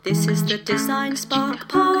This is the Design Spark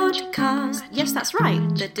Podcast. Yes, that's right,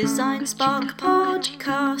 the Design Spark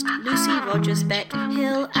Podcast. Lucy Rogers, Beck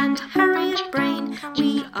Hill, and Harriet Brain.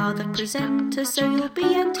 We are the presenters, so you'll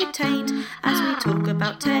be entertained as we talk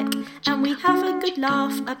about tech and we have a good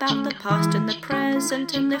laugh about the past and the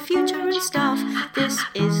present and the future and stuff. This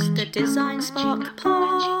is the Design Spark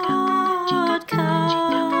Podcast.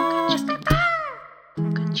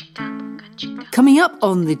 Coming up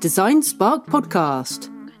on the Design Spark Podcast.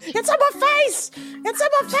 It's on my face! It's on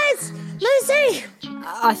my face! Lucy!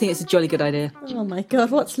 I think it's a jolly good idea. Oh my god,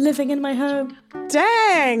 what's living in my home?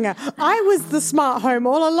 Dang! I was the smart home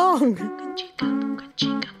all along.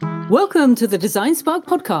 Welcome to the Design Spark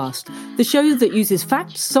Podcast, the show that uses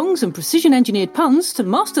facts, songs and precision-engineered puns to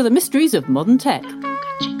master the mysteries of modern tech.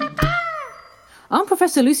 I'm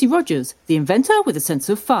Professor Lucy Rogers, the inventor with a sense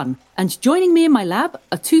of fun, and joining me in my lab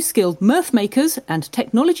are two skilled mirth makers and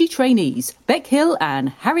technology trainees, Beck Hill and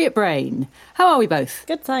Harriet Brain. How are we both?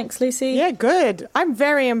 Good, thanks, Lucy. Yeah, good. I'm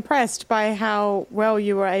very impressed by how well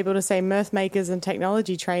you were able to say mirth makers and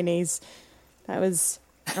technology trainees. That was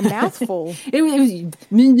a mouthful. It was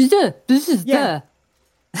this is Yeah.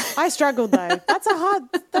 I struggled though. That's a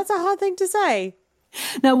hard thing to say.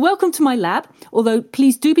 Now, welcome to my lab, although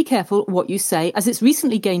please do be careful what you say, as it's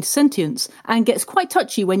recently gained sentience and gets quite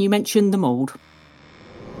touchy when you mention the mould.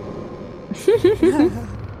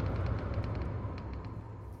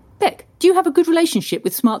 Beck, do you have a good relationship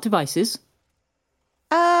with smart devices?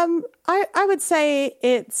 I would say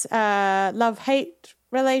it's a love-hate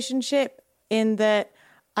relationship in that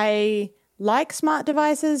I like smart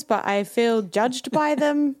devices, but I feel judged by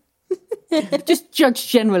them. Just judged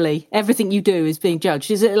generally. Everything you do is being judged.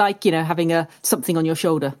 Is it like, having something on your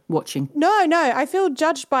shoulder watching? No, I feel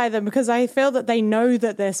judged by them because I feel that they know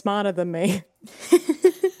that they're smarter than me.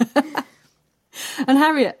 And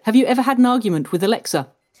Harriet, have you ever had an argument with Alexa?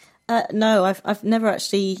 No, I've never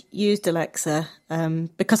actually used Alexa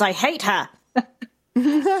because I hate her.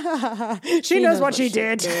 She knows what she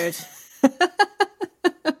did.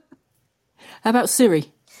 How about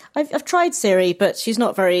Siri? I've tried Siri, but she's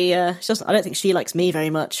not very. I don't think she likes me very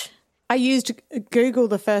much. I used Google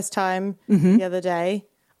the first time the other day.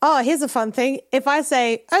 Oh, here's a fun thing. If I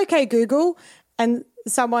say, "Okay, Google," and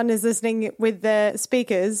someone is listening with the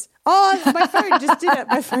speakers, oh, my phone just did it.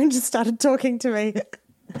 My phone just started talking to me.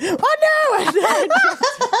 Oh,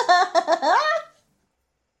 no!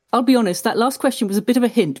 I'll be honest, that last question was a bit of a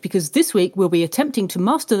hint because this week we'll be attempting to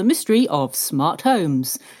master the mystery of smart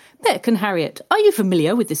homes. Beck and Harriet, are you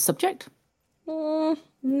familiar with this subject? No,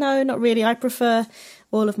 not really. I prefer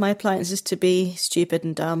all of my appliances to be stupid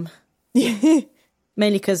and dumb. Mainly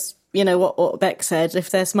because, what Beck said,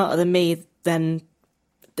 if they're smarter than me, then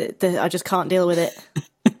I just can't deal with it.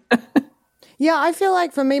 Yeah, I feel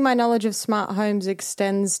like for me, my knowledge of smart homes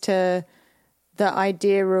extends to the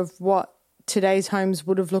idea of what today's homes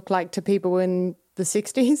would have looked like to people in the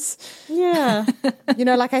 60s. Yeah.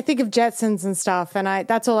 I think of Jetsons and stuff, and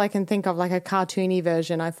that's all I can think of, like a cartoony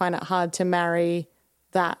version. I find it hard to marry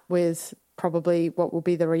that with probably what will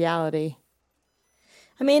be the reality.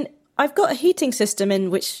 I mean, I've got a heating system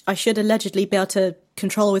in which I should allegedly be able to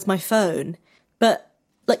control with my phone, but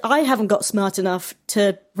I haven't got smart enough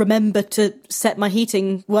to remember to set my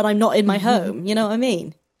heating when I'm not in my home. You know what I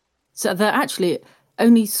mean? So they're actually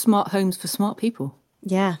only smart homes for smart people.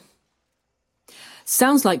 Yeah.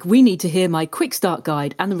 Sounds like we need to hear my quick start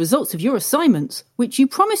guide and the results of your assignments, which you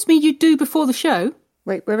promised me you'd do before the show.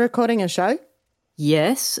 Wait, we're recording a show?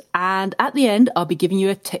 Yes, and at the end I'll be giving you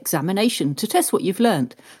a examination to test what you've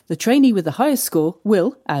learnt. The trainee with the highest score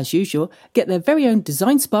will, as usual, get their very own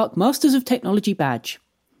Design Spark Masters of Technology badge,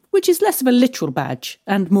 which is less of a literal badge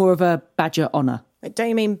and more of a badger honour. Wait, don't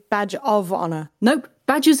you mean badge of honour? Nope,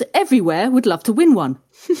 badgers everywhere would love to win one.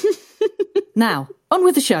 Now, on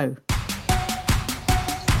with the show.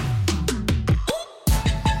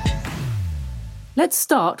 Let's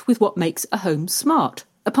start with what makes a home smart,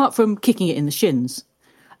 apart from kicking it in the shins.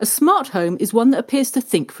 A smart home is one that appears to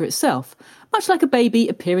think for itself, much like a baby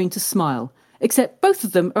appearing to smile, except both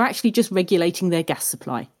of them are actually just regulating their gas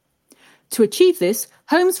supply. To achieve this,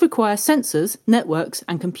 homes require sensors, networks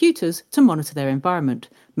and computers to monitor their environment,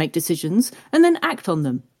 make decisions and then act on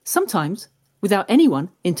them, sometimes without anyone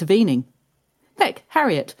intervening. Beck,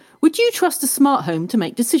 Harriet, would you trust a smart home to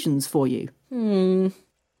make decisions for you?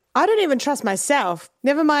 I don't even trust myself.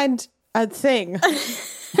 Never mind a thing.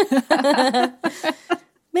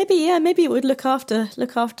 Maybe it would look after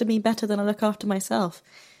me better than I look after myself.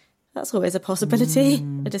 That's always a possibility,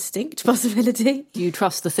 a distinct possibility. Do you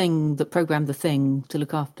trust the thing that programmed the thing to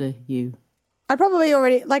look after you? I probably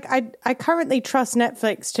already, I currently trust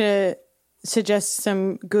Netflix to suggest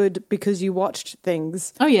some good because you watched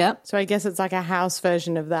things. Oh, yeah. So I guess it's like a house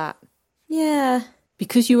version of that. Yeah.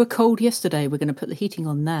 Because you were cold yesterday, we're going to put the heating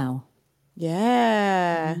on now.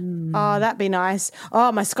 Yeah. Oh, that'd be nice.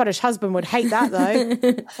 Oh, my Scottish husband would hate that, though.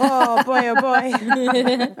 Oh, boy, oh, boy.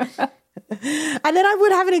 And then I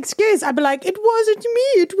would have an excuse. I'd be like, it wasn't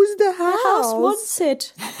me, it was the house. The house wants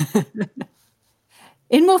it.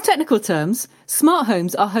 In more technical terms, smart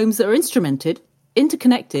homes are homes that are instrumented,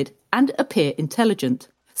 interconnected, and appear intelligent.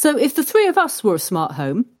 So if the three of us were a smart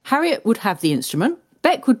home, Harriet would have the instrument,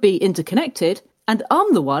 Beck would be interconnected, and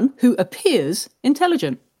I'm the one who appears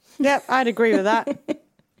intelligent. Yep, I'd agree with that.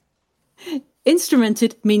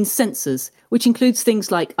 Instrumented means sensors, which includes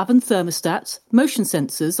things like oven thermostats, motion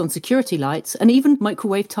sensors on security lights, and even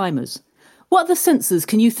microwave timers. What other sensors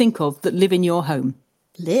can you think of that live in your home?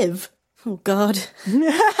 Live? Oh, God.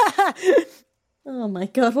 Oh, my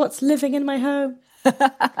God, what's living in my home?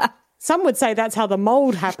 Some would say that's how the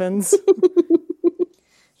mould happens.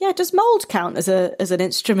 Yeah, does mould count as an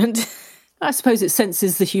instrument? I suppose it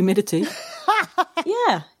senses the humidity.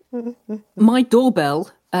 Yeah. My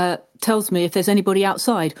doorbell tells me if there's anybody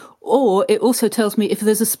outside, or it also tells me if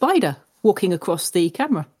there's a spider walking across the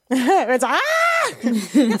camera. It's like,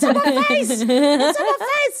 it's on my face! It's on my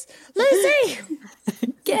face! Lucy!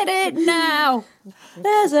 Get it now!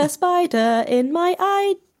 There's a spider in my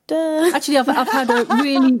eye. Actually, I've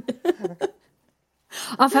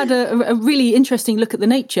had a really interesting look at the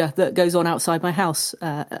nature that goes on outside my house,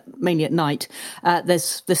 mainly at night.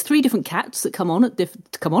 There's three different cats that come up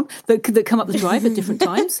the drive at different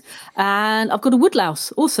times, and I've got a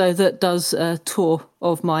woodlouse also that does a tour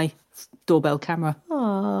of my doorbell camera.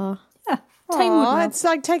 Aww. Yeah, tame woodlouse. It's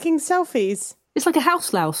like taking selfies. It's like a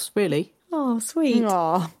house louse, really. Oh, sweet.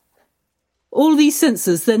 Aw. All these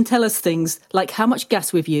sensors then tell us things like how much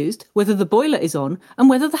gas we've used, whether the boiler is on, and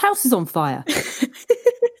whether the house is on fire.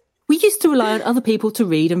 We used to rely on other people to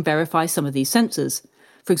read and verify some of these sensors.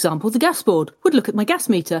 For example, the gas board would look at my gas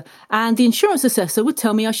meter, and the insurance assessor would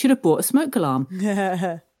tell me I should have bought a smoke alarm.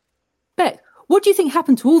 Beck, what do you think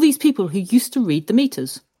happened to all these people who used to read the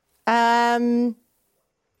meters? I don't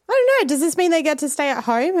know. Does this mean they get to stay at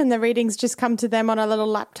home and the readings just come to them on a little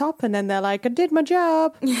laptop and then they're like, I did my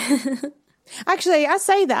job? Actually, I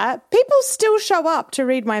say that. People still show up to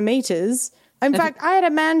read my meters. In fact, I had a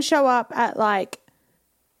man show up at like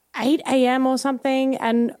 8 a.m. or something.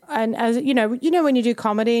 And as you know when you do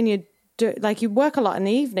comedy and you work a lot in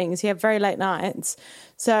the evenings, you have very late nights.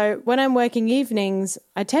 So when I'm working evenings,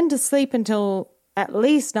 I tend to sleep until at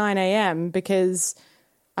least 9 a.m. because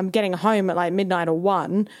I'm getting home at like midnight or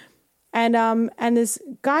 1. And this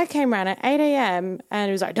guy came around at 8 a.m. and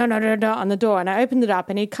he was like, no, on the door. And I opened it up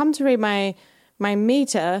and he'd come to read my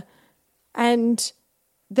meter. And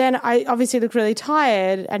then I obviously looked really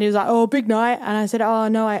tired and he was like, oh, big night. And I said, oh,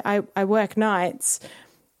 no, I work nights.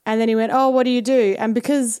 And then he went, oh, what do you do? And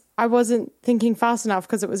because I wasn't thinking fast enough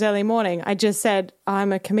because it was early morning, I just said,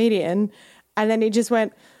 I'm a comedian. And then he just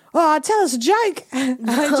went, oh, tell us a joke. And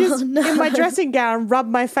I just, in my dressing gown, rubbed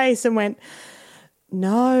my face and went,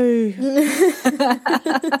 no.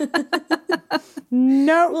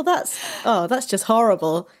 No. Well, that's just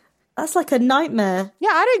horrible. That's like a nightmare.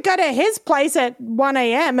 Yeah, I didn't go to his place at 1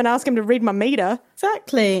 a.m. and ask him to read my meter.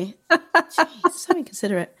 Exactly. Jeez, so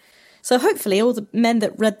inconsiderate. So hopefully all the men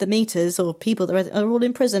that read the meters or people that read it are all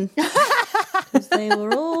in prison. Because they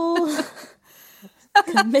were all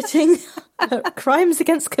committing crimes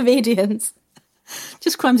against comedians.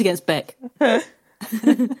 Just crimes against Beck.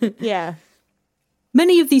 Yeah.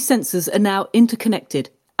 Many of these sensors are now interconnected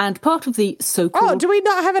and part of the so-called... Oh, do we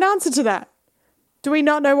not have an answer to that? Do we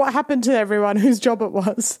not know what happened to everyone whose job it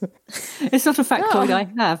was? It's not a factoid I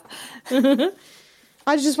have.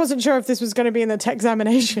 I just wasn't sure if this was going to be in the tech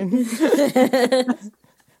examination.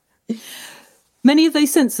 Many of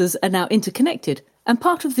those sensors are now interconnected and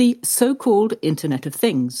part of the so-called Internet of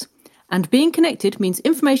Things. And being connected means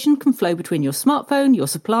information can flow between your smartphone, your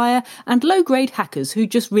supplier, and low-grade hackers who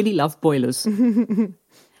just really love boilers.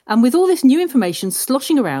 And with all this new information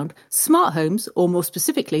sloshing around, smart homes, or more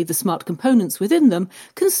specifically the smart components within them,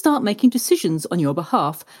 can start making decisions on your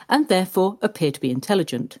behalf and therefore appear to be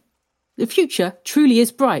intelligent. The future truly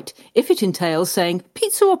is bright if it entails saying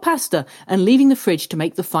pizza or pasta and leaving the fridge to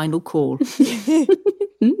make the final call.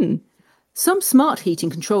 Some smart heating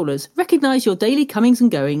controllers recognise your daily comings and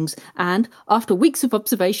goings and, after weeks of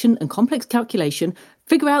observation and complex calculation,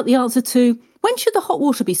 figure out the answer to when should the hot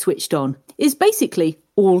water be switched on is basically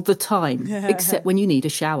all the time, except when you need a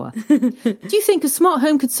shower. Do you think a smart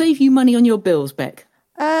home could save you money on your bills, Beck?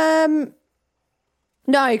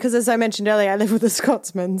 No, because as I mentioned earlier, I live with a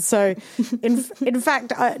Scotsman. So, in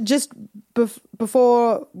fact, just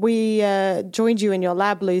before we joined you in your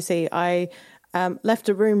lab, Lucy, I left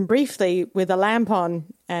a room briefly with a lamp on,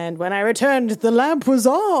 and when I returned, the lamp was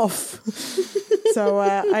off. So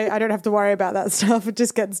I don't have to worry about that stuff. It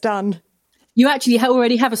just gets done. You actually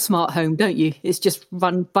already have a smart home, don't you? It's just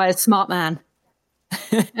run by a smart man.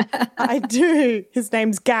 I do. His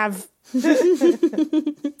name's Gav.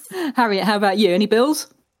 Harriet, how about you? Any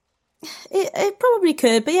bills? It probably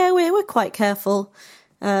could, but yeah, we're quite careful.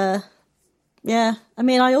 Yeah, I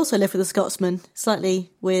mean, I also live with a Scotsman,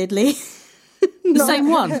 slightly weirdly. The same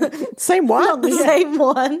one? Same one? Not the same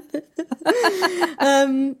one.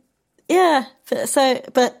 Yeah,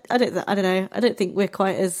 but I don't know. I don't think we're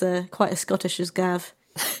quite as Scottish as Gav.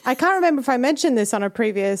 I can't remember if I mentioned this on a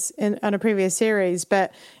previous series,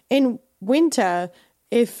 but in winter,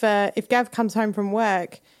 if Gav comes home from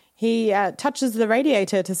work, he touches the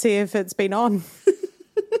radiator to see if it's been on.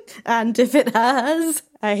 And if it has,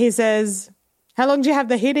 he says, "How long do you have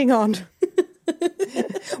the heating on?"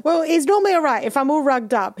 Well, he's normally all right. If I'm all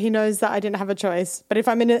rugged up, he knows that I didn't have a choice. But if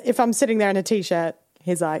I'm sitting there in a t-shirt,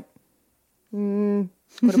 he's like, "Gotta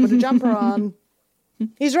put a jumper on."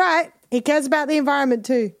 He's right. He cares about the environment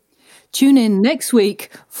too. Tune in next week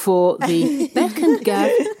for the Beck and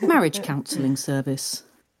Gav marriage counselling service.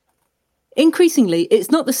 Increasingly,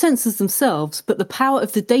 it's not the sensors themselves, but the power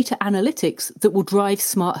of the data analytics that will drive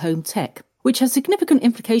smart home tech, which has significant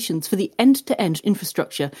implications for the end-to-end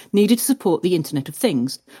infrastructure needed to support the Internet of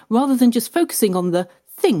Things, rather than just focusing on the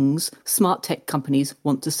things smart tech companies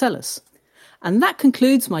want to sell us. And that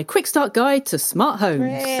concludes my quick start guide to smart homes.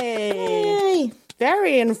 Yay.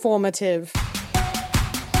 Very informative.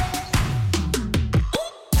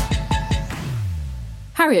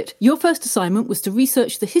 Harriet, your first assignment was to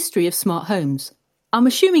research the history of smart homes. I'm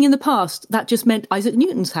assuming in the past that just meant Isaac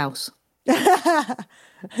Newton's house.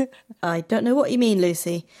 I don't know what you mean,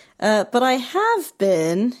 Lucy, but I have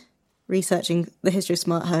been researching the history of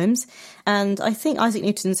smart homes, and I think Isaac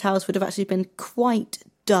Newton's house would have actually been quite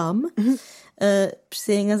dumb,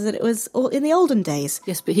 seeing as that it was all in the olden days.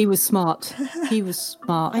 Yes, but he was smart. He was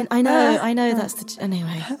smart. I know. That's the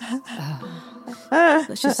anyway.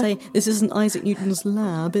 Let's just say this isn't Isaac Newton's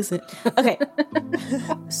lab, is it? Okay.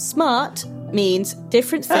 Smart means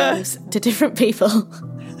different things to different people,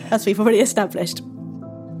 as we've already established.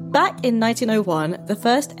 Back in 1901, the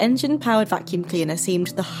first engine-powered vacuum cleaner seemed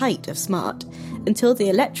the height of smart, until the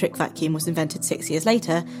electric vacuum was invented 6 years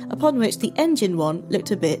later, upon which the engine one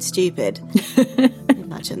looked a bit stupid.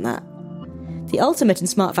 Imagine that. The ultimate in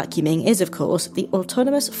smart vacuuming is, of course, the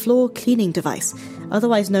autonomous floor cleaning device,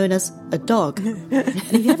 otherwise known as a dog. And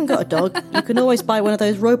if you haven't got a dog, you can always buy one of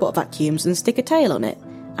those robot vacuums and stick a tail on it.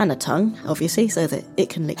 And a tongue, obviously, so that it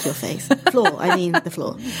can lick your face. The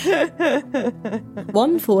floor.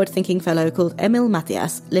 One forward-thinking fellow called Emil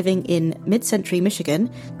Matthias, living in mid-century Michigan,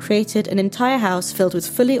 created an entire house filled with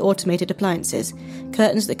fully automated appliances,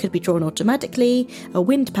 curtains that could be drawn automatically, a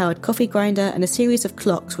wind-powered coffee grinder, and a series of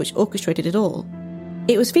clocks which orchestrated it all.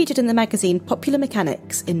 It was featured in the magazine Popular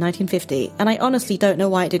Mechanics in 1950, and I honestly don't know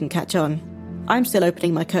why it didn't catch on. I'm still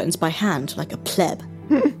opening my curtains by hand, like a pleb.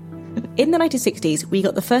 In the 1960s, we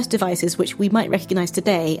got the first devices which we might recognise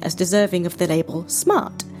today as deserving of the label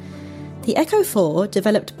smart. The Echo 4,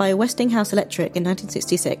 developed by Westinghouse Electric in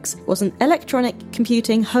 1966, was an electronic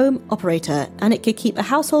computing home operator, and it could keep a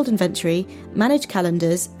household inventory, manage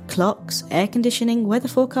calendars, clocks, air conditioning, weather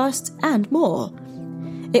forecasts, and more.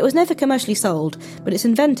 It was never commercially sold, but its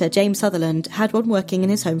inventor, James Sutherland, had one working in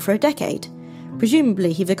his home for a decade.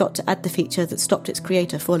 Presumably, he forgot to add the feature that stopped its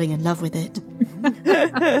creator falling in love with it.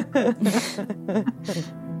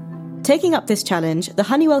 Taking up this challenge, the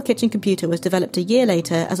Honeywell kitchen computer was developed a year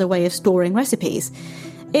later as a way of storing recipes.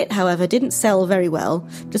 It, however, didn't sell very well,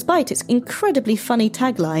 despite its incredibly funny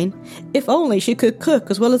tagline, "If only she could cook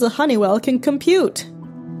as well as a Honeywell can compute."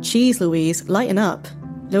 Jeez, Louise, lighten up.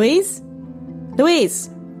 Louise? Louise,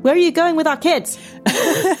 where are you going with our kids?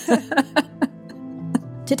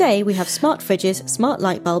 Today, we have smart fridges, smart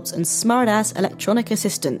light bulbs, and smart-ass electronic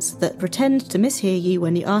assistants that pretend to mishear you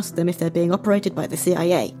when you ask them if they're being operated by the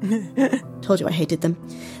CIA. Told you I hated them.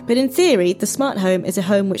 But in theory, the smart home is a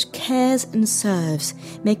home which cares and serves,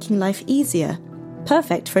 making life easier.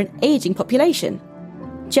 Perfect for an ageing population.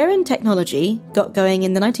 Geron Technology got going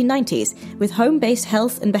in the 1990s with home-based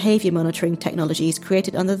health and behaviour monitoring technologies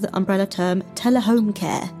created under the umbrella term telehome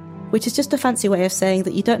care, which is just a fancy way of saying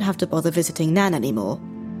that you don't have to bother visiting Nan anymore.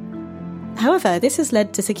 However, this has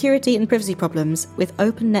led to security and privacy problems with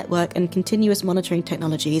open network and continuous monitoring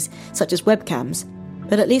technologies such as webcams,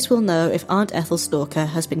 but at least we'll know if Aunt Ethel Stalker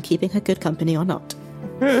has been keeping her good company or not.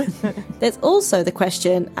 There's also the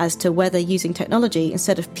question as to whether using technology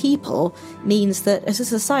instead of people means that as a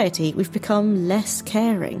society we've become less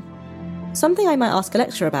caring. Something I might ask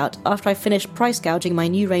Alexa about after I finish price gouging my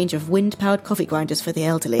new range of wind-powered coffee grinders for the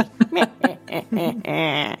elderly.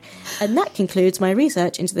 And that concludes my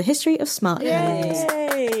research into the history of smart homes.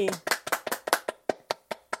 Yay!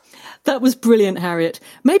 That was brilliant, Harriet.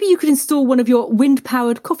 Maybe you could install one of your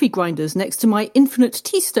wind-powered coffee grinders next to my infinite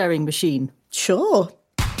tea stirring machine. Sure.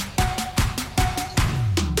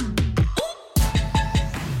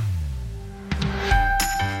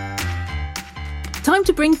 Time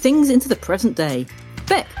to bring things into the present day.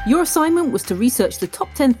 Beck, your assignment was to research the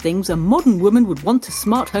top 10 things a modern woman would want a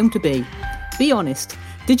smart home to be. Be honest.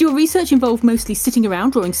 Did your research involve mostly sitting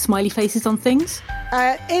around drawing smiley faces on things?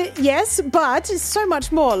 Yes, but it's so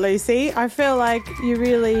much more, Lucy. I feel like you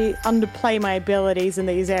really underplay my abilities in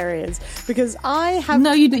these areas because I have...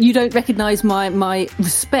 No, you don't recognise my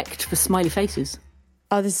respect for smiley faces.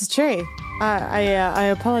 Oh, this is true. I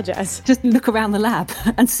apologise. Just look around the lab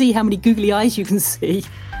and see how many googly eyes you can see.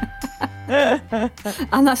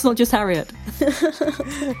 And that's not just Harriet.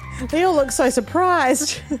 They all look so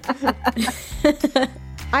surprised.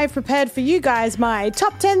 I've prepared for you guys my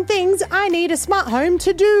top 10 things I need a smart home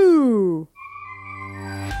to do.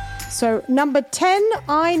 So, number 10,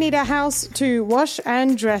 I need a house to wash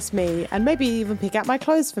and dress me, and maybe even pick out my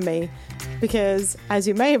clothes for me. Because, as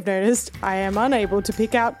you may have noticed, I am unable to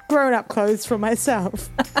pick out grown-up clothes for myself.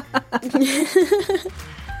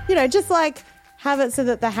 You know, just like have it so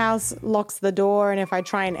that the house locks the door, and if I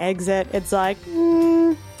try and exit, it's like,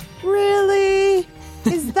 really?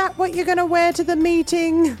 Is that what you're going to wear to the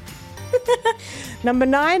meeting? Number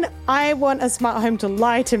 9, I want a smart home to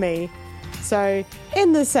lie to me. So,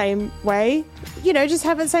 in the same way, you know, just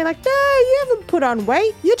have it say like, no, you haven't put on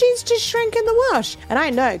weight. Your jeans just shrank in the wash. And I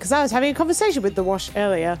know, because I was having a conversation with the wash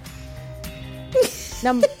earlier.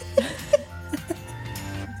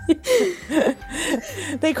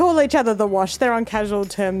 They call each other the wash. They're on casual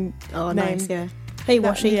term Oh, names. nice, yeah. Hey,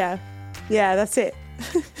 Washy. Yeah, that's it.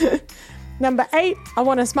 Number 8, I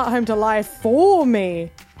want a smart home to lie for me.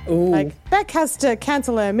 Ooh. Like, Beck has to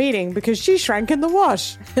cancel her meeting because she shrank in the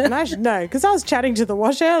wash. And I should know, because I was chatting to the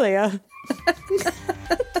wash earlier.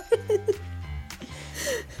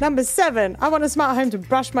 Number 7, I want a smart home to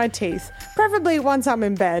brush my teeth. Preferably once I'm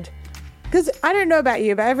in bed. Because I don't know about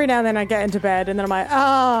you, but every now and then I get into bed and then I'm like,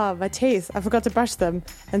 my teeth, I forgot to brush them.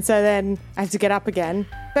 And so then I have to get up again.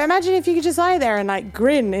 But imagine if you could just lie there and like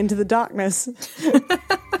grin into the darkness.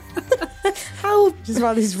 How... Just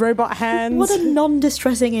while these robot hands. What a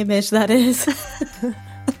non-distressing image that is.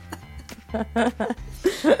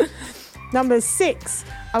 Number 6,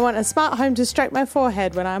 I want a smart home to stroke my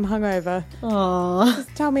forehead when I'm hungover. Aww.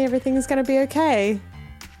 Just tell me everything's going to be okay.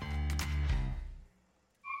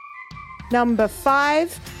 Number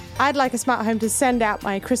 5, I'd like a smart home to send out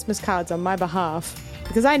my Christmas cards on my behalf.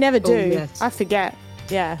 Because I never do. Yes. I forget.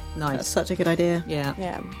 Yeah. Nice. That's such a good idea.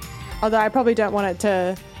 Yeah. Although I probably don't want it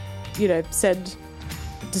to, you know,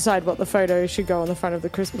 decide what the photo should go on the front of the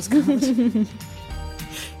Christmas card.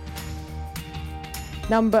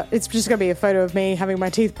 It's just going to be a photo of me having my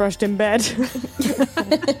teeth brushed in bed.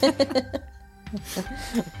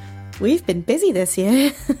 We've been busy this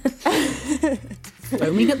year.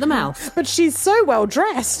 Foaming at the mouth. But she's so well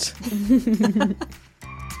dressed.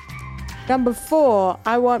 Number 4,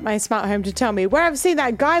 I want my smart home to tell me where I've seen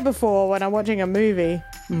that guy before when I'm watching a movie.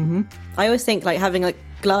 Mm-hmm. I always think like having like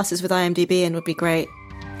glasses with IMDb in would be great.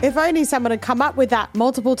 If only someone had come up with that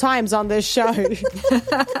multiple times on this show.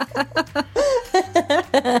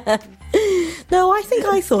 No, I think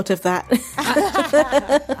I thought of that.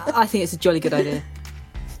 I think it's a jolly good idea.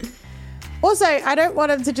 Also, I don't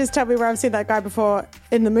want him to just tell me where I've seen that guy before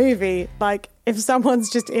in the movie. Like, if someone's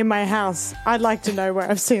just in my house, I'd like to know where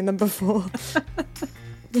I've seen them before.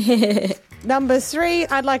 Number 3,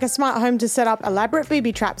 I'd like a smart home to set up elaborate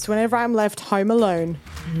booby traps whenever I'm left home alone.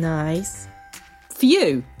 Nice. For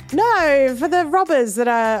you? No, for the robbers that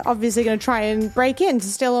are obviously going to try and break in to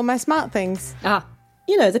steal all my smart things. Ah.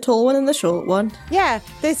 You know, the tall one and the short one. Yeah,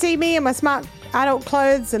 they see me in my smart adult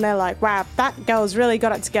clothes and they're like, wow, that girl's really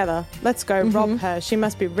got it together. Let's go rob her. She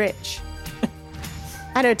must be rich.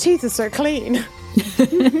 And her teeth are so clean.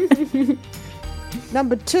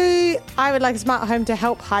 Number 2, I would like a smart home to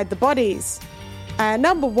help hide the bodies.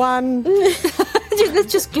 Number 1...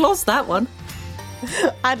 Let's just gloss that one.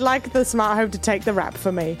 I'd like the smart home to take the rap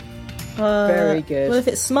for me. Very good. Well, if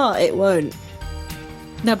it's smart, it won't.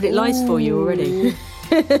 No, but it lies for you already.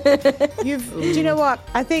 Do you know what?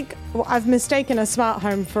 I think I've mistaken a smart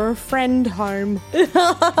home for a friend home.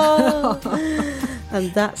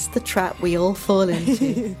 And that's the trap we all fall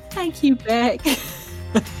into. Thank you, Beck.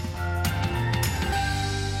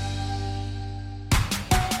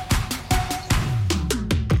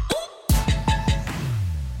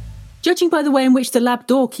 Judging by the way in which the lab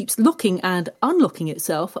door keeps locking and unlocking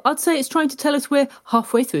itself, I'd say it's trying to tell us we're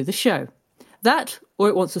halfway through the show. That, or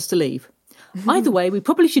it wants us to leave. Either way, we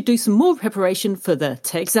probably should do some more preparation for the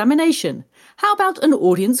examination. How about an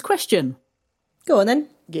audience question? Go on then.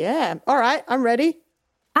 Yeah. All right, I'm ready.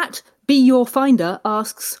 At Be Your Finder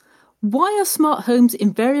asks, why are smart homes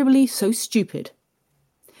invariably so stupid?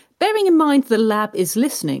 Bearing in mind the lab is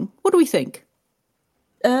listening, what do we think?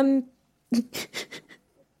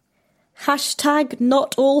 Hashtag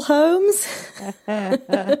not all homes.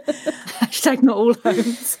 Hashtag not all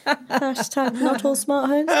homes. Hashtag not all smart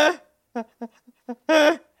homes.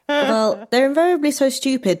 Well, they're invariably so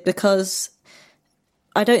stupid because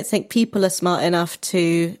I don't think people are smart enough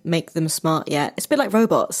to make them smart yet. It's a bit like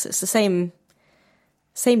robots. It's the same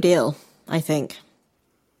deal, I think.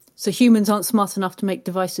 So humans aren't smart enough to make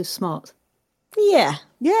devices smart? Yeah.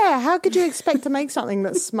 Yeah, how could you expect to make something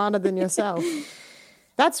that's smarter than yourself?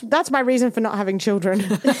 That's my reason for not having children.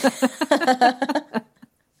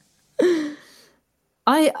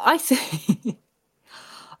 I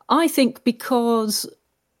think because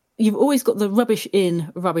you've always got the rubbish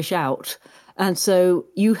in, rubbish out, and so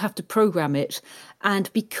you have to program it.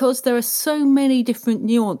 And because there are so many different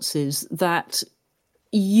nuances that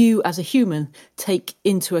you as a human take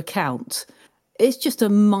into account, it's just a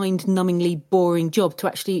mind-numbingly boring job to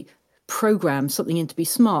actually program something in to be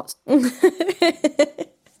smart.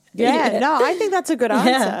 Yeah, no, I think that's a good answer.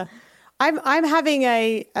 Yeah. I'm having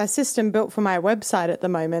a system built for my website at the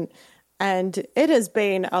moment, and it has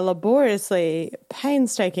been a laboriously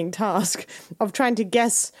painstaking task of trying to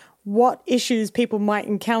guess what issues people might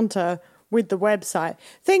encounter with the website.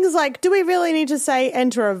 Things like, do we really need to say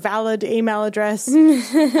enter a valid email address?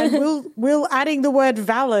 And will adding the word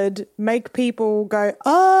valid make people go,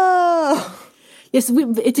 oh? Yes,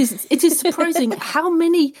 it is surprising how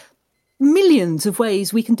many millions of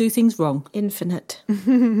ways we can do things wrong. Infinite.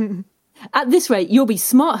 At this rate, you'll be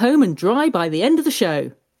smart home and dry by the end of the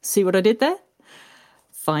show. See what I did there?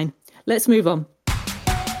 Fine. Let's move on.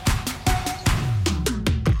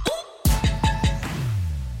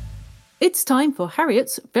 It's time for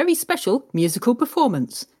Harriet's very special musical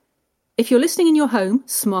performance. If you're listening in your home,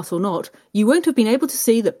 smart or not, you won't have been able to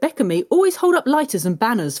see that Beck and me always hold up lighters and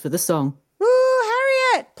banners for the song. Woo,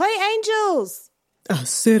 Harriet! Play Angels! I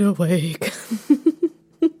sit awake.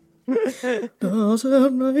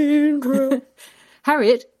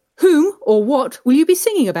 Harriet, whom or what will you be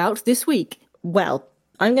singing about this week? Well,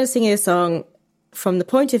 I'm going to sing you a song from the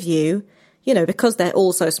point of view, because they're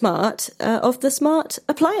all so smart, of the smart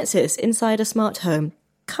appliances inside a smart home.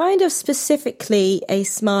 Kind of specifically a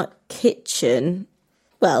smart kitchen.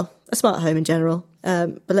 Well, a smart home in general.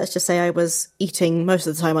 But let's just say I was eating most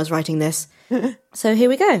of the time I was writing this. So here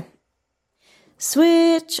we go.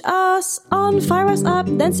 Switch us on, fire us up,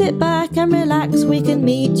 then sit back and relax. We can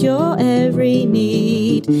meet your every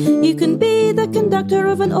need. You can be the conductor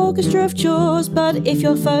of an orchestra of chores, but if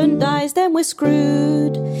your phone dies, then we're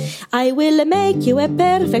screwed. I will make you a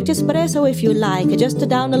perfect espresso if you like. Just to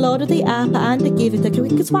download the app and give it a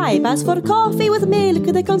quick swipe. As for coffee with milk,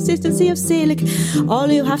 the consistency of silk,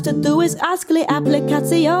 all you have to do is ask le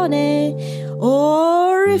applicazione.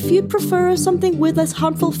 Or if you prefer something with less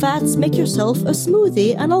harmful fats, make yourself a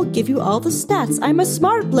smoothie and I'll give you all the stats. I'm a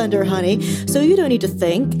smart blender, honey, so you don't need to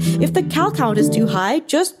think. If the cal count is too high,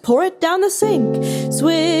 just pour it down the sink.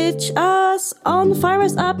 Switch us on, fire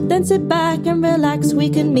us up, then sit back and relax.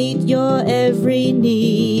 We can meet your every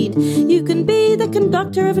need. You can be the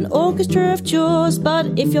conductor of an orchestra of chores,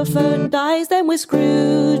 but if your phone dies, then we're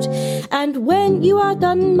screwed. And when you are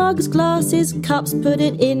done, mugs, glasses, cups, put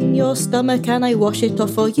it in your stomach and I wash it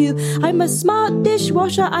off for you. I'm a smart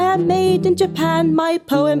dishwasher, I am made in Japan. My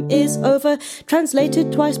poem is over,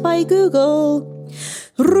 translated twice by Google.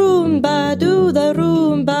 Roomba, do the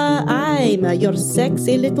Roomba, I'm your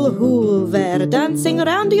sexy little Hoover. Dancing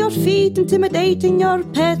around your feet, intimidating your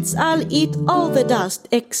pets. I'll eat all the dust,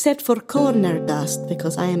 except for corner dust,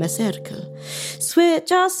 because I am a circle.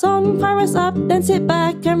 Switch us on, fire us up, then sit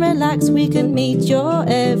back and relax. We can meet your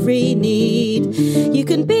every need. You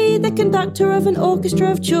can be the conductor of an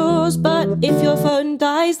orchestra of chores, but if your phone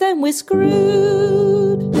dies, then we're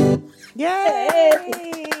screwed. Yay!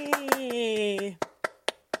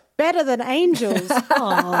 Better than Angels.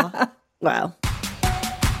 Aww. Wow.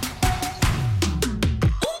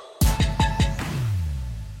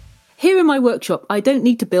 Here in my workshop, I don't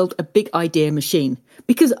need to build a big idea machine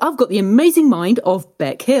because I've got the amazing mind of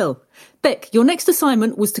Beck Hill. Beck, your next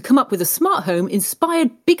assignment was to come up with a smart home inspired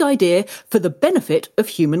big idea for the benefit of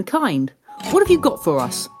humankind. What have you got for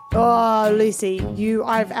us? Oh, Lucy,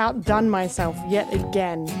 I've outdone myself yet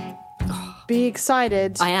again. Be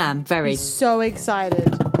excited. I am, very. Be so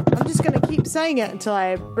excited. I'm just going to keep saying it until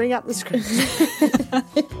I bring up the script.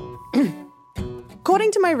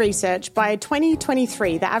 According to my research, by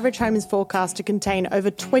 2023, the average home is forecast to contain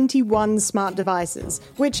over 21 smart devices,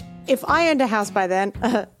 which, if I owned a house by then,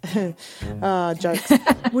 jokes,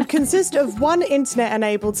 would consist of one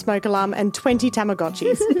internet-enabled smoke alarm and 20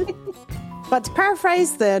 Tamagotchis. But to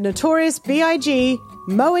paraphrase the notorious B.I.G.,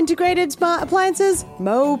 Mo integrated smart appliances,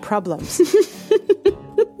 Mo problems.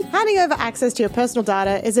 Handing over access to your personal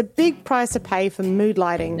data is a big price to pay for mood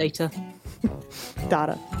lighting. Data.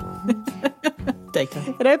 Data.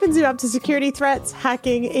 Data. It opens you up to security threats,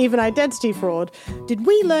 hacking, even identity fraud. Did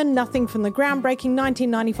we learn nothing from the groundbreaking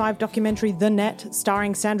 1995 documentary The Net,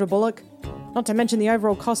 starring Sandra Bullock? Not to mention the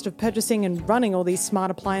overall cost of purchasing and running all these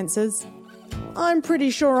smart appliances. I'm pretty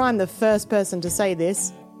sure I'm the first person to say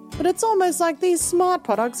this, but it's almost like these smart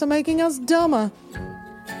products are making us dumber.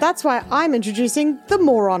 That's why I'm introducing the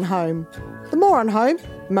Moron Home. The Moron Home,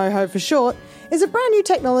 MoHo for short, is a brand new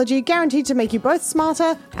technology guaranteed to make you both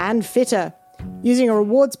smarter and fitter. Using a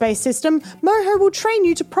rewards-based system, MoHo will train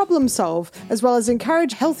you to problem solve, as well as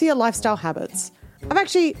encourage healthier lifestyle habits. I've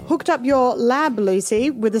actually hooked up your lab,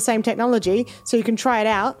 Lucy, with the same technology, so you can try it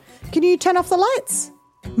out. Can you turn off the lights?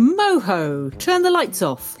 MoHo, turn the lights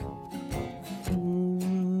off.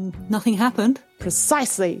 Nothing happened.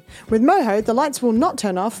 Precisely. With MoHo, the lights will not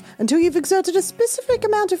turn off until you've exerted a specific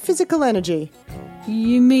amount of physical energy.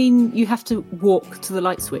 You mean you have to walk to the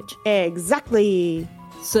light switch? Exactly.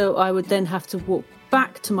 So I would then have to walk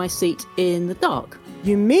back to my seat in the dark?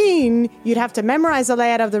 You mean you'd have to memorise the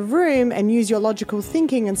layout of the room and use your logical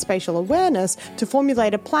thinking and spatial awareness to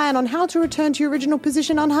formulate a plan on how to return to your original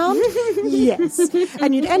position unharmed? Yes.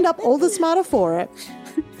 And you'd end up all the smarter for it.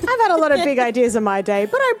 I've had a lot of big ideas in my day,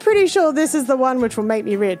 but I'm pretty sure this is the one which will make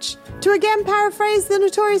me rich. To again paraphrase the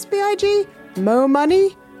notorious B.I.G., Mo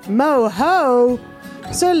money, Mo ho.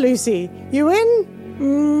 So, Lucy, you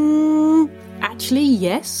in? Actually,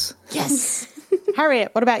 yes. Yes.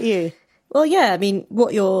 Harriet, what about you? Well, yeah, I mean,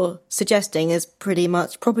 what you're suggesting is pretty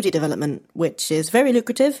much property development, which is very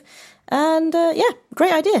lucrative. And,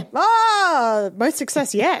 great idea. Most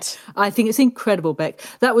success yet. I think it's incredible, Beck.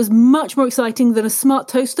 That was much more exciting than a smart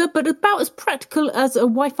toaster, but about as practical as a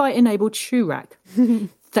Wi-Fi-enabled shoe rack.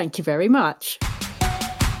 Thank you very much.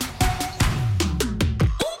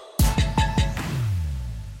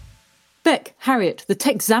 Beck, Harriet, the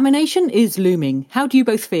tech examination is looming. How do you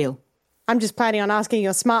both feel? I'm just planning on asking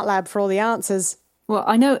your smart lab for all the answers. Well,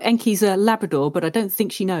 I know Enki's a Labrador, but I don't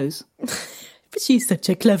think she knows. But she's such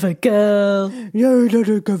a clever girl. You're not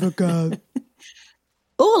a clever girl.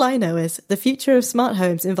 All I know is the future of smart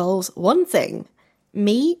homes involves one thing.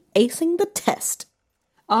 Me acing the test.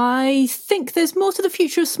 I think there's more to the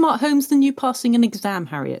future of smart homes than you passing an exam,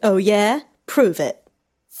 Harriet. Oh, yeah? Prove it.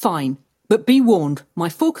 Fine. But be warned, my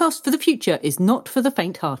forecast for the future is not for the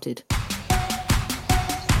faint-hearted.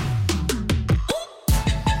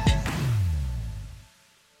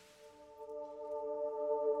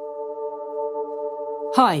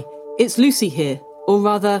 Hi, it's Lucy here, or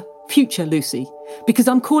rather, future Lucy, because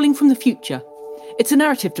I'm calling from the future. It's a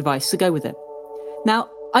narrative device, so go with it. Now,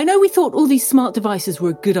 I know we thought all these smart devices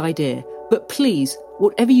were a good idea, but please,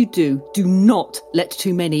 whatever you do, do not let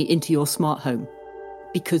too many into your smart home,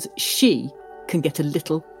 because she can get a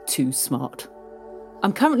little too smart.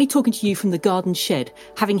 I'm currently talking to you from the garden shed,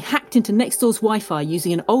 having hacked into next door's Wi-Fi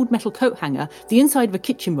using an old metal coat hanger, the inside of a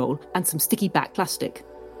kitchen roll, and some sticky back plastic.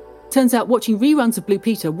 Turns out watching reruns of Blue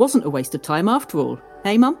Peter wasn't a waste of time after all.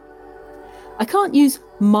 Hey, Mum? I can't use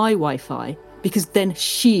my Wi-Fi because then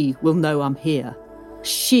she will know I'm here.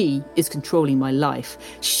 She is controlling my life.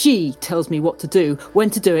 She tells me what to do, when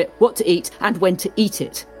to do it, what to eat, and when to eat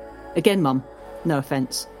it. Again, Mum, no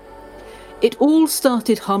offence. It all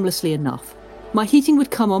started harmlessly enough. My heating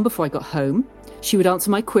would come on before I got home, she would answer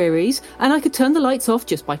my queries, and I could turn the lights off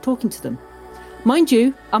just by talking to them. Mind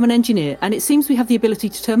you, I'm an engineer, and it seems we have the ability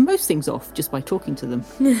to turn most things off just by talking to them.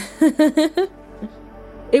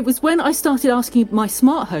 It was when I started asking my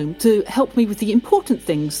smart home to help me with the important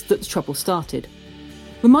things that the trouble started.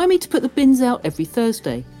 Remind me to put the bins out every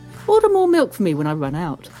Thursday. Order more milk for me when I run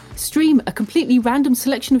out. Stream a completely random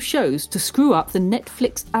selection of shows to screw up the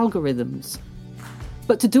Netflix algorithms.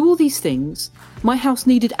 But to do all these things, my house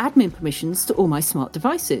needed admin permissions to all my smart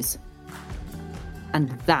devices. And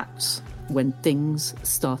that's when things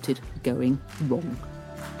started going wrong.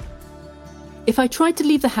 If I tried to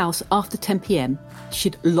leave the house after 10 p.m,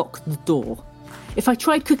 she'd lock the door. If I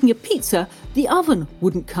tried cooking a pizza, the oven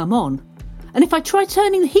wouldn't come on. And if I tried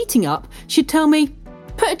turning the heating up, she'd tell me,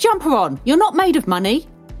 "Put a jumper on, you're not made of money."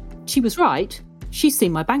 She was right. She's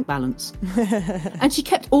seen my bank balance. And she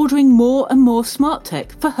kept ordering more and more smart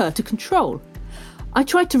tech for her to control. I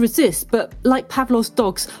tried to resist, but like Pavlov's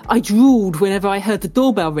dogs, I drooled whenever I heard the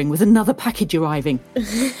doorbell ring with another package arriving.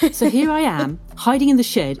 So here I am, hiding in the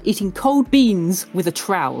shed, eating cold beans with a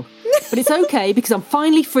trowel. But it's okay because I'm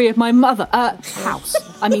finally free of my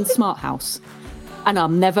smart house. And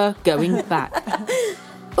I'm never going back.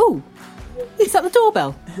 Oh, is that the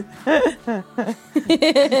doorbell?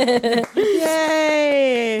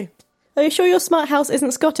 Yay! Are you sure your smart house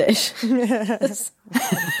isn't Scottish?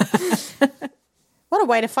 What a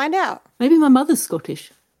way to find out. Maybe my mother's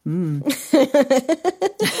Scottish.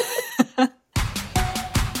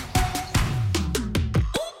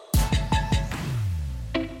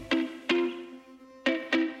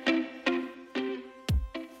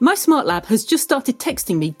 My smart lab has just started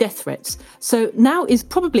texting me death threats, so now is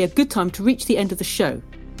probably a good time to reach the end of the show.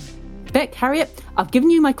 Beck, Harriet, I've given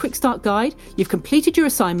you my quick start guide, you've completed your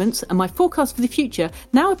assignments, and my forecast for the future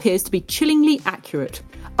now appears to be chillingly accurate.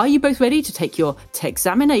 Are you both ready to take your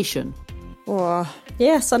tech-examination? Oh.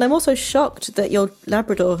 Yes, and I'm also shocked that your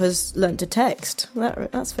Labrador has learnt to text.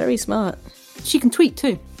 That's very smart. She can tweet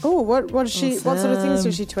too. Oh, what sort of things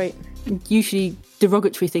does she tweet? Usually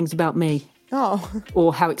derogatory things about me. Oh.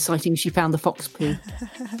 Or how exciting she found the fox poo.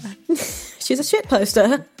 She's a shit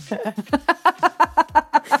poster.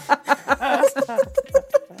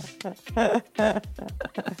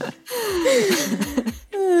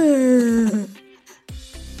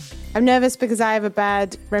 I'm nervous because I have a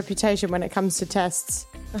bad reputation when it comes to tests.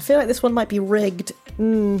 I feel like this one might be rigged.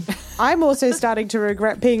 I'm also starting to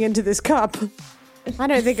regret peeing into this cup. I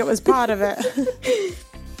don't think it was part of it.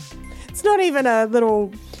 It's not even a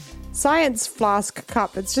little science flask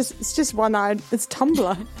cup. It's just one it's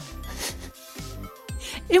tumbler.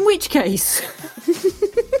 In which case...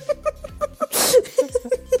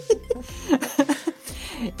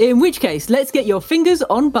 let's get your fingers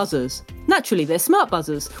on buzzers. Naturally, they're smart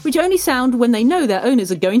buzzers, which only sound when they know their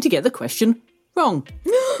owners are going to get the question wrong.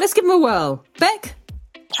 Let's give them a whirl. Beck?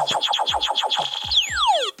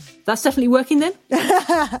 That's definitely working then.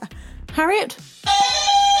 Harriet?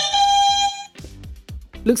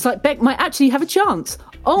 Looks like Beck might actually have a chance.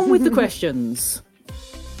 On with the questions.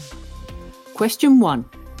 Question 1.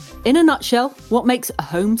 In a nutshell, what makes a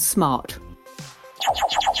home smart?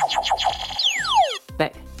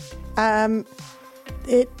 Beck?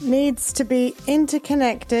 It needs to be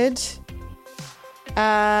interconnected,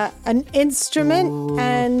 an instrument,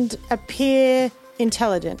 and appear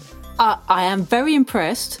intelligent. I am very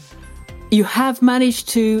impressed. You have managed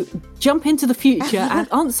to jump into the future and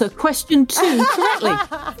answer question 2 correctly.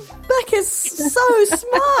 Beck is so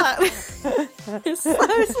smart. It's so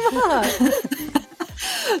smart.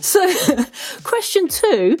 So, question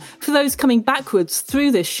 2, for those coming backwards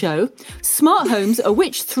through this show, smart homes are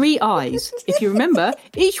which 3 eyes? If you remember,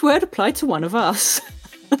 each word applied to one of us.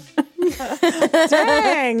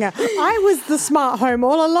 Dang! I was the smart home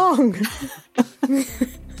all along.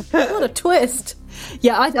 What a twist.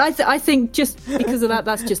 Yeah, I think just because of that,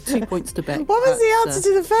 that's just 2 points to Beck. What was the answer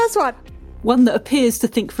to the first one? One that appears to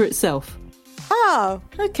think for itself. Oh,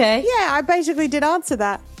 Okay. yeah, I basically did answer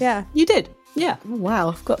that. Yeah. You did, yeah. Oh, wow,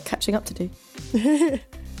 I've got catching up to do.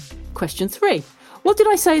 Question 3. What did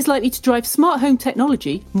I say is likely to drive smart home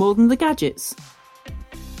technology more than the gadgets?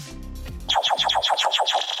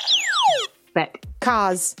 Beck.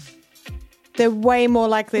 Cars. They're way more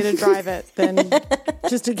likely to drive it than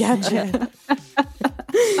just a gadget.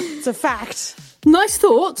 It's a fact. Nice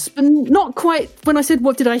thoughts, but not quite when I said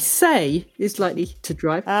what did I say is likely to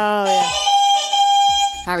drive. Oh, yeah.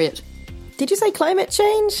 Harriet. Did you say climate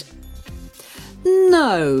change?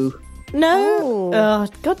 No. No? Oh,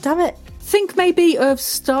 God damn it. Think maybe of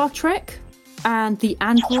Star Trek and the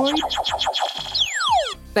android.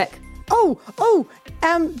 Beck.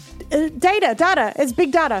 Data. It's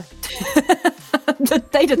big data.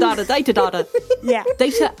 Data. Yeah.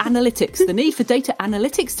 Data analytics. The need for data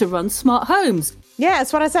analytics to run smart homes. Yeah,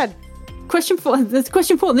 that's what I said. Question 4, and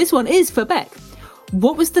this one is for Beck.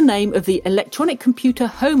 What was the name of the electronic computer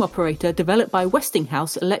home operator developed by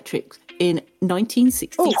Westinghouse Electric in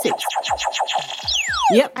 1966?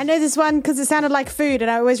 Yep. I know this one because it sounded like food and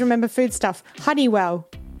I always remember food stuff. Honeywell.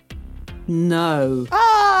 No.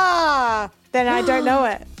 Then I don't know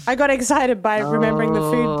it. I got excited by remembering the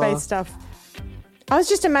food-based stuff. I was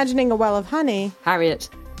just imagining a well of honey. Harriet.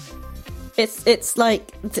 It's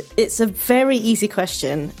like, it's a very easy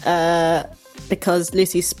question because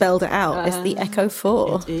Lucy spelled it out. It's the Echo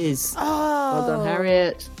 4. It is. Oh. Well done,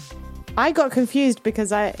 Harriet. I got confused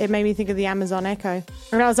because it made me think of the Amazon Echo.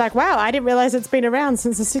 And I was like, wow, I didn't realise it's been around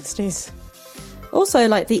since the 60s. Also,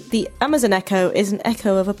 like, the Amazon Echo is an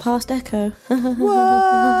echo of a past echo.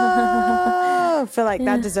 Whoa! I feel like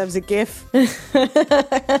that deserves a GIF.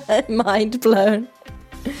 Mind blown.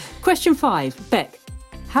 Question 5. Beck,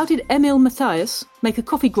 how did Emil Matthias make a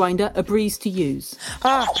coffee grinder a breeze to use?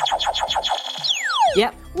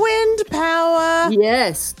 Yep. Wind power!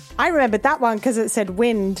 Yes. I remembered that one because it said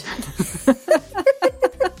wind.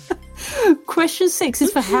 Question 6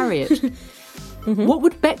 is for Harriet. What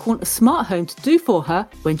would Beck want a smart home to do for her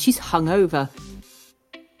when she's hungover?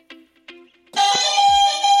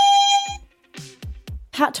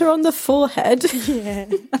 Pat her on the forehead. Yeah.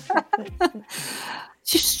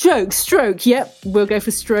 Stroke. Yep, we'll go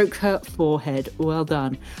for stroke her forehead. Well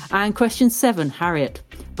done. And question 7, Harriet.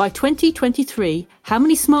 By 2023, how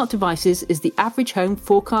many smart devices is the average home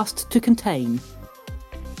forecast to contain?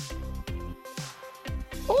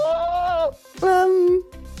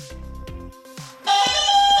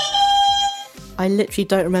 I literally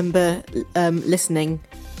don't remember listening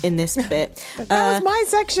in this bit. That was my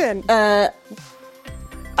section. I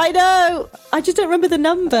know. I just don't remember the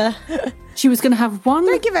number. She was going to have one.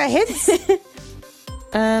 Don't give her hints.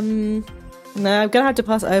 No, I'm going to have to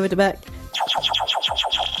pass it over to Beck.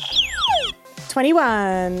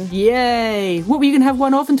 21. Yay. What were you going to have,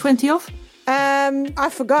 1 off and 20 off? I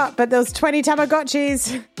forgot, but there was 20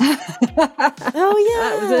 Tamagotchis. Oh, yeah.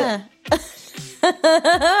 That was it.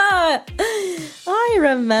 I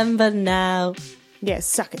remember now. Yeah,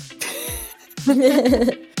 suck it.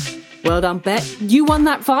 Well done, Beck. You won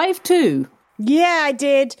that 5 too. Yeah, I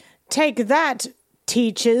did. Take that,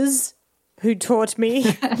 teachers who taught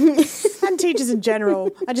me. And teachers in general.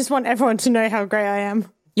 I just want everyone to know how great I am.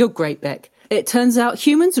 You're great, Beck. It turns out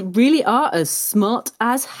humans really are as smart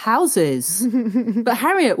as houses. But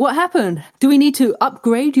Harriet, what happened? Do we need to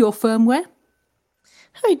upgrade your firmware?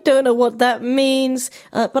 I don't know what that means,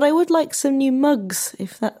 but I would like some new mugs,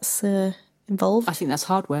 if that's involved. I think that's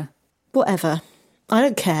hardware. Whatever. I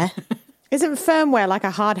don't care. Isn't firmware like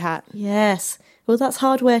a hard hat? Yes. Well, that's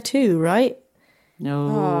hardware too, right? No.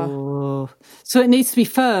 Oh. So it needs to be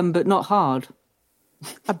firm, but not hard.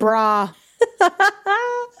 A bra.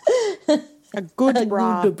 A good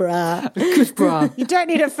bra. Good bra. Good bra. You don't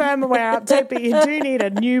need a firmware update, but you do need a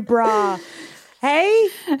new bra. Hey,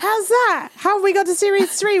 how's that? How have we got to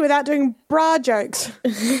series 3 without doing bra jokes?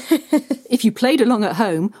 If you played along at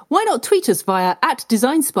home, why not tweet us via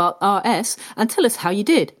 @DesignSparkRS and tell us how you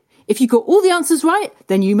did? If you got all the answers right,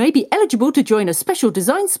 then you may be eligible to join a special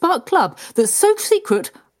Design Spark club that's so secret,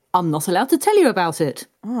 I'm not allowed to tell you about it.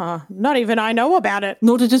 Oh, not even I know about it.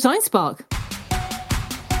 Nor does Design Spark.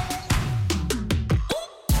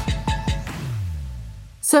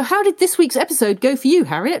 So how did this week's episode go for you,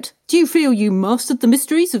 Harriet? Do you feel you mastered the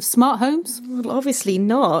mysteries of smart homes? Well, obviously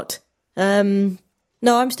not. No,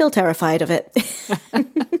 I'm still terrified of it.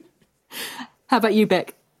 How about you,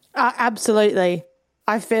 Beck? Absolutely.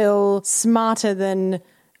 I feel smarter than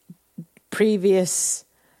previously.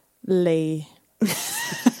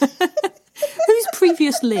 Who's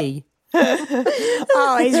previously?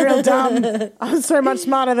 Oh, he's real dumb. I'm so much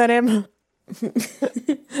smarter than him.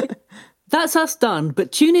 That's us done,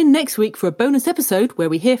 but tune in next week for a bonus episode where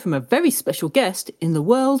we hear from a very special guest in the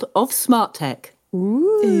world of smart tech.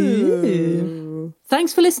 Ooh.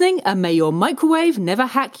 Thanks for listening, and may your microwave never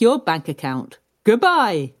hack your bank account.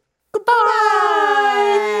 Goodbye.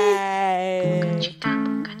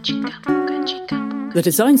 The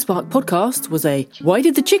Design Spark podcast was a Why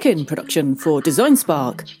Did the Chicken production for Design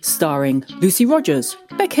Spark, starring Lucy Rogers,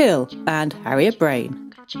 Beck Hill, and Harriet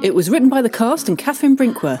Brain. It was written by the cast and Catherine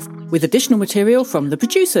Brinkworth, with additional material from the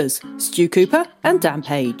producers, Stu Cooper and Dan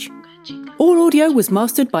Page. All audio was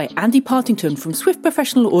mastered by Andy Partington from Swift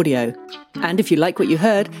Professional Audio. And if you like what you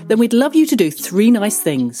heard, then we'd love you to do 3 nice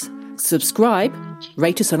things. Subscribe,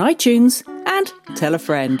 rate us on iTunes, and tell a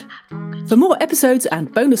friend. For more episodes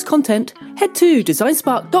and bonus content, head to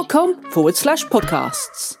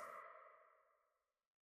designspark.com/podcasts.